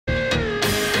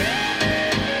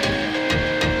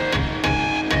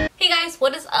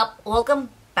what is up? Welcome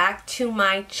back to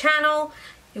my channel.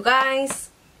 You guys,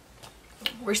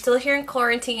 we're still here in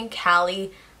quarantine in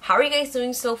Cali. How are you guys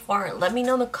doing so far? Let me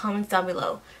know in the comments down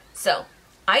below. So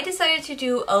I decided to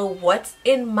do a what's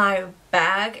in my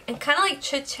bag and kind of like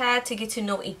chit chat to get to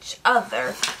know each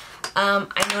other.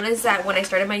 I noticed that when I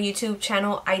started my YouTube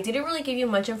channel, I didn't really give you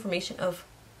much information of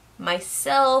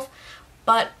myself,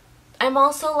 but I'm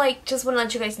also like just want to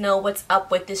let you guys know what's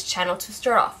up with this channel to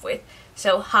start off with.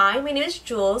 So hi, my name is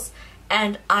Jules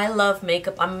and I love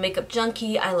makeup. I'm a makeup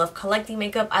junkie. I love collecting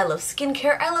makeup. I love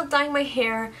skincare. I love dyeing my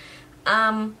hair.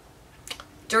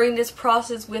 During this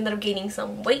process we ended up gaining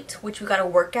some weight, which we got to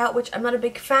work out, which I'm not a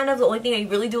big fan of. The only thing I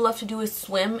really do love to do is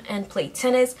swim and play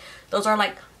tennis. Those are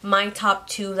like my top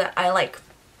two that I like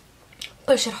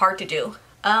push it hard to do.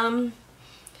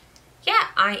 Yeah,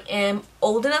 I am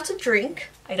old enough to drink.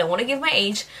 I don't want to give my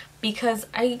age because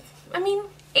I mean,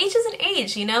 age is an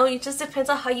age, you know? It just depends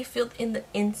on how you feel in the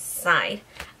inside.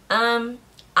 I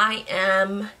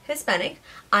am Hispanic.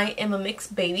 I am a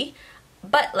mixed baby.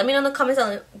 But let me know in the comments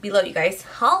down below, you guys.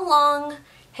 How long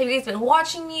have you guys been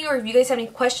watching me? Or if you guys have any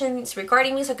questions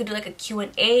regarding me so I could do like a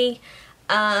Q&A.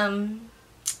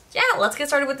 Yeah, let's get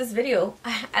started with this video.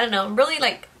 I don't know. I'm really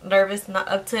like nervous, not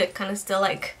up to it. Kind of still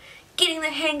like getting the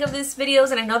hang of these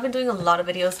videos. And I know I've been doing a lot of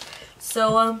videos.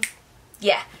 So,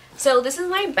 yeah. So this is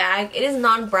my bag. It is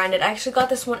non-branded. I actually got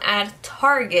this one at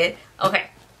Target. Okay,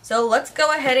 so let's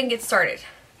go ahead and get started.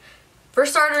 For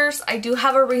starters, I do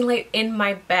have a ring light in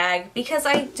my bag because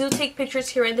I do take pictures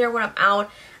here and there when I'm out.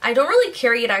 I don't really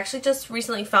carry it. I actually just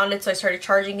recently found it, so I started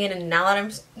charging it, and now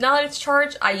that it's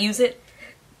charged, I use it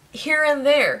here and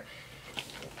there.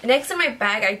 Next in my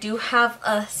bag, I do have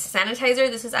a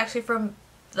sanitizer. This is actually from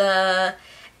the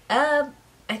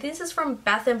I think this is from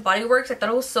Bath and Body Works. I thought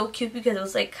it was so cute because it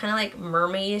was like kind of like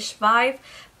mermaidish vibe,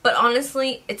 but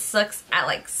honestly it sucks at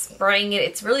like spraying it.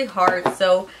 It's really hard.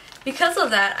 So because of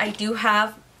that, I do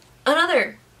have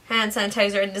another hand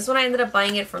sanitizer, and this one I ended up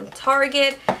buying it from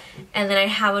Target. And then I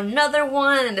have another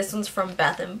one, and this one's from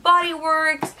Bath and Body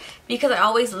Works because I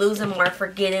always lose them or I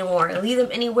forget them or I leave them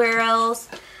anywhere else.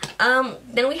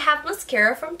 Then we have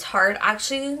mascara from Tarte.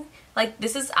 Actually, like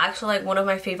this is actually like one of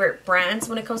my favorite brands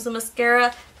when it comes to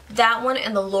mascara. That one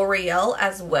and the L'Oreal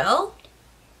as well.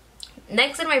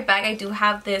 Next in my bag, I do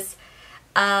have this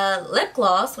lip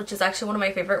gloss, which is actually one of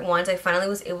my favorite ones. I finally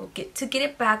was able to get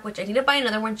it back, which I need to buy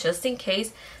another one just in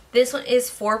case. This one is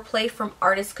Foreplay from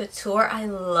Artist Couture. I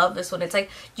love this one. It's like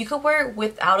you could wear it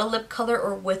without a lip color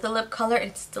or with a lip color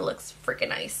and it still looks freaking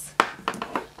nice.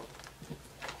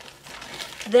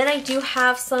 Then I do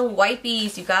have some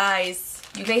wipies, you guys.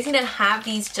 You guys need to have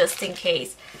these just in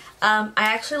case. I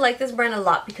actually like this brand a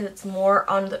lot because it's more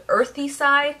on the earthy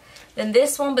side than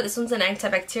this one, but this one's an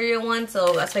antibacterial one,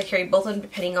 so that's why I carry both of them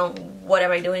depending on what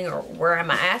am I doing or where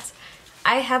am I at.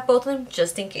 I have both of them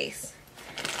just in case.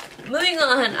 Moving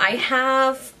on, I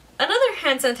have another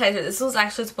hand sanitizer. This was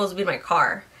actually supposed to be in my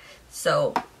car,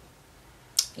 so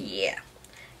yeah.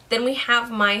 Then we have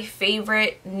my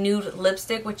favorite nude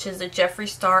lipstick, which is the Jeffree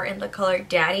Star in the color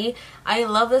Daddy. I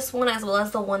love this one as well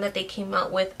as the one that they came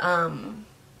out with. I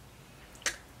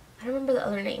don't remember the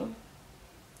other name,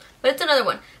 but it's another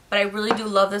one. But I really do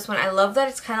love this one. I love that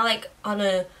it's kind of like on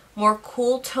a more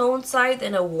cool tone side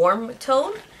than a warm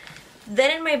tone.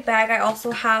 Then in my bag, I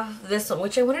also have this one,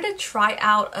 which I wanted to try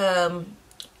out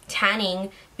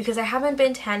tanning because I haven't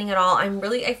been tanning at all.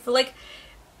 I feel like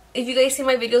if you guys see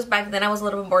my videos back then, I was a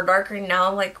little bit more darker, and now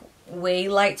I'm like way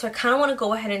light. So I kind of want to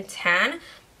go ahead and tan.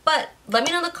 But let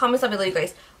me know in the comments down below, you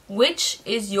guys, which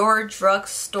is your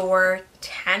drugstore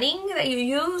tanning that you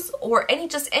use, or any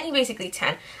basically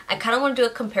tan. I kind of want to do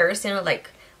a comparison of like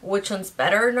which one's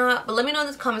better or not, but let me know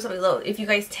in the comments down below if you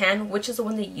guys tan, which is the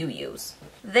one that you use.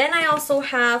 Then I also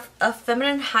have a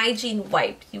feminine hygiene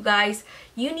wipe. You guys,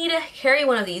 you need to carry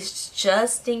one of these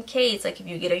just in case, like if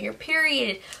you get on your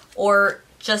period or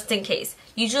just in case.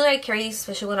 Usually I carry these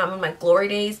especially when I'm on my glory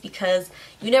days because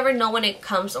you never know when it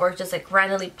comes or just like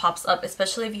randomly pops up,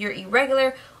 especially if you're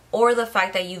irregular or the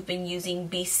fact that you've been using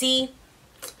BC.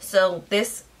 So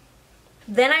this.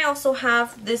 Then I also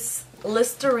have this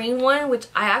Listerine one, which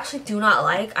I actually do not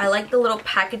like. I like the little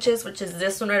packages, which is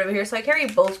this one right over here. So I carry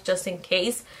both just in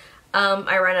case.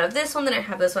 I ran out of this one, then I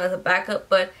have this one as a backup.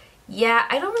 But yeah,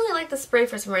 I don't really like the spray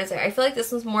for some reason. I feel like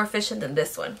this one's more efficient than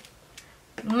this one.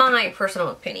 My personal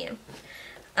opinion.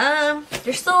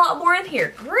 There's still a lot more in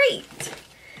here. Great.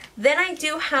 Then I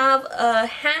do have a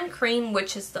hand cream,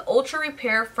 which is the Ultra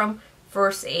Repair from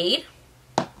First Aid.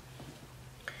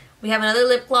 We have another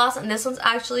lip gloss, and this one's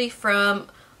actually from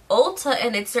Ulta,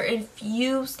 and it's their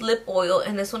infused lip oil,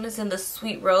 and this one is in the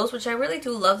Sweet Rose, which I really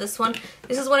do love this one.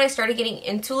 This is when I started getting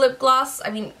into lip gloss.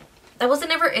 I mean, I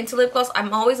wasn't ever into lip gloss.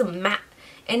 I'm always a matte,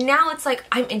 and now it's like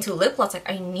I'm into lip gloss. Like,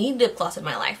 I need lip gloss in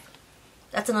my life.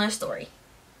 That's another story.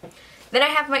 Then I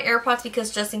have my AirPods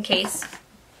because just in case.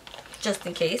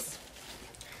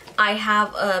 I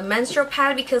have a menstrual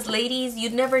pad because, ladies,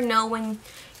 you'd never know when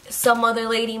some other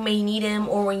lady may need him,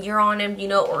 or when you're on him, you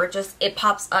know, or just it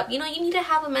pops up. You know, you need to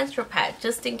have a menstrual pad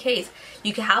just in case.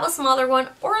 You can have a smaller one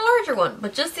or a larger one,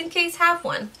 but just in case, have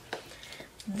one.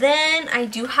 Then I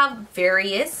do have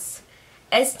various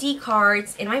SD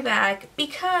cards in my bag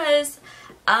because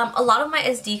a lot of my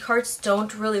SD cards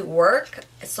don't really work,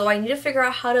 so I need to figure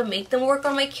out how to make them work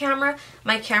on my camera.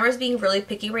 My camera's being really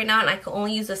picky right now, and I can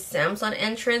only use a Samsung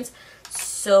entrance,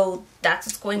 so that's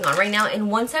what's going on right now. And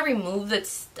once I remove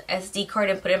this SD card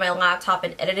and put it in my laptop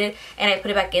and edit it, and I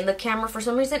put it back in the camera, for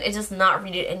some reason it does not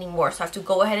read it anymore, so I have to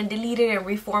go ahead and delete it and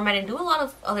reformat and do a lot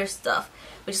of other stuff,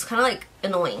 which is kind of like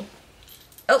annoying.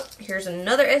 Oh, here's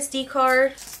another SD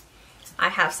card. I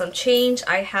have some change.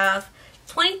 I have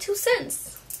 22 cents.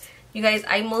 You guys,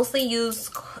 I mostly use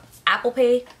Apple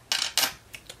Pay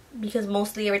because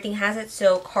mostly everything has it,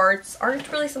 so cards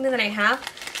aren't really something that I have.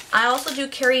 I also do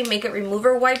carry makeup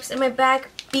remover wipes in my bag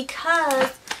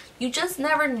because you just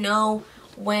never know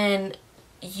when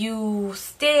you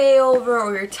stay over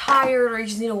or you're tired or you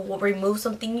just need to remove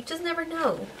something. You just never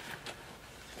know.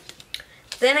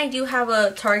 Then I do have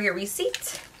a Target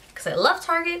receipt because I love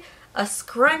Target, a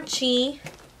scrunchie,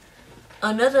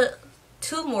 another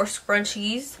 2 more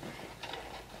scrunchies.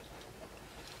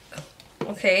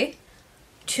 Okay,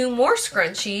 2 more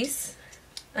scrunchies,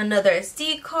 another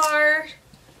SD card,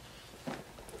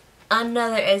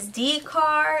 another SD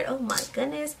card. Oh my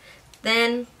goodness.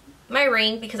 Then my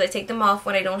ring, because I take them off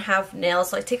when I don't have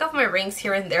nails, so I take off my rings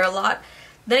here and there a lot.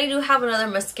 Then I do have another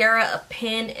mascara, a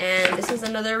pin, and this is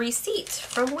another receipt.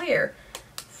 From where?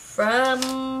 From,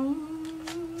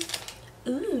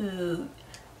 ooh,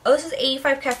 oh, this is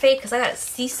 85 Cafe because I got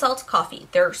sea salt coffee.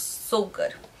 They're so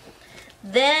good.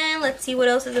 Then let's see what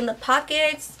else is in the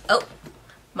pockets. Oh,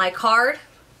 my card.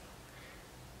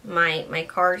 My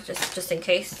card, just in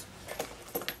case.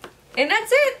 And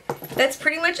that's it. That's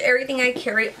pretty much everything I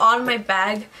carry on my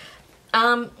bag.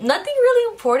 Nothing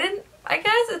really important, I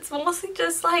guess. It's mostly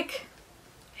just like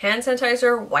hand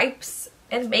sanitizer, wipes,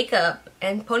 and makeup,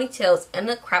 and ponytails,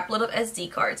 and a crap load of SD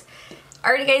cards.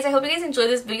 Alright guys, I hope you guys enjoyed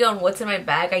this video on what's in my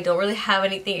bag. I don't really have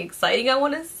anything exciting I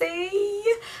want to say.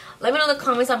 Let me know in the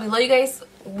comments down below, you guys,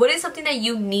 what is something that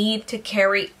you need to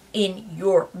carry in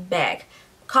your bag?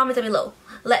 Comment down below.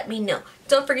 Let me know.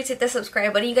 Don't forget to hit the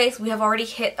subscribe button, you guys. We have already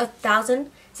hit 1,000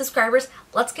 subscribers.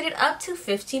 Let's get it up to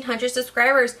 1,500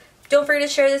 subscribers. Don't forget to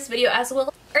share this video as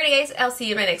well. Alright guys, I'll see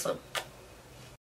you in my next one.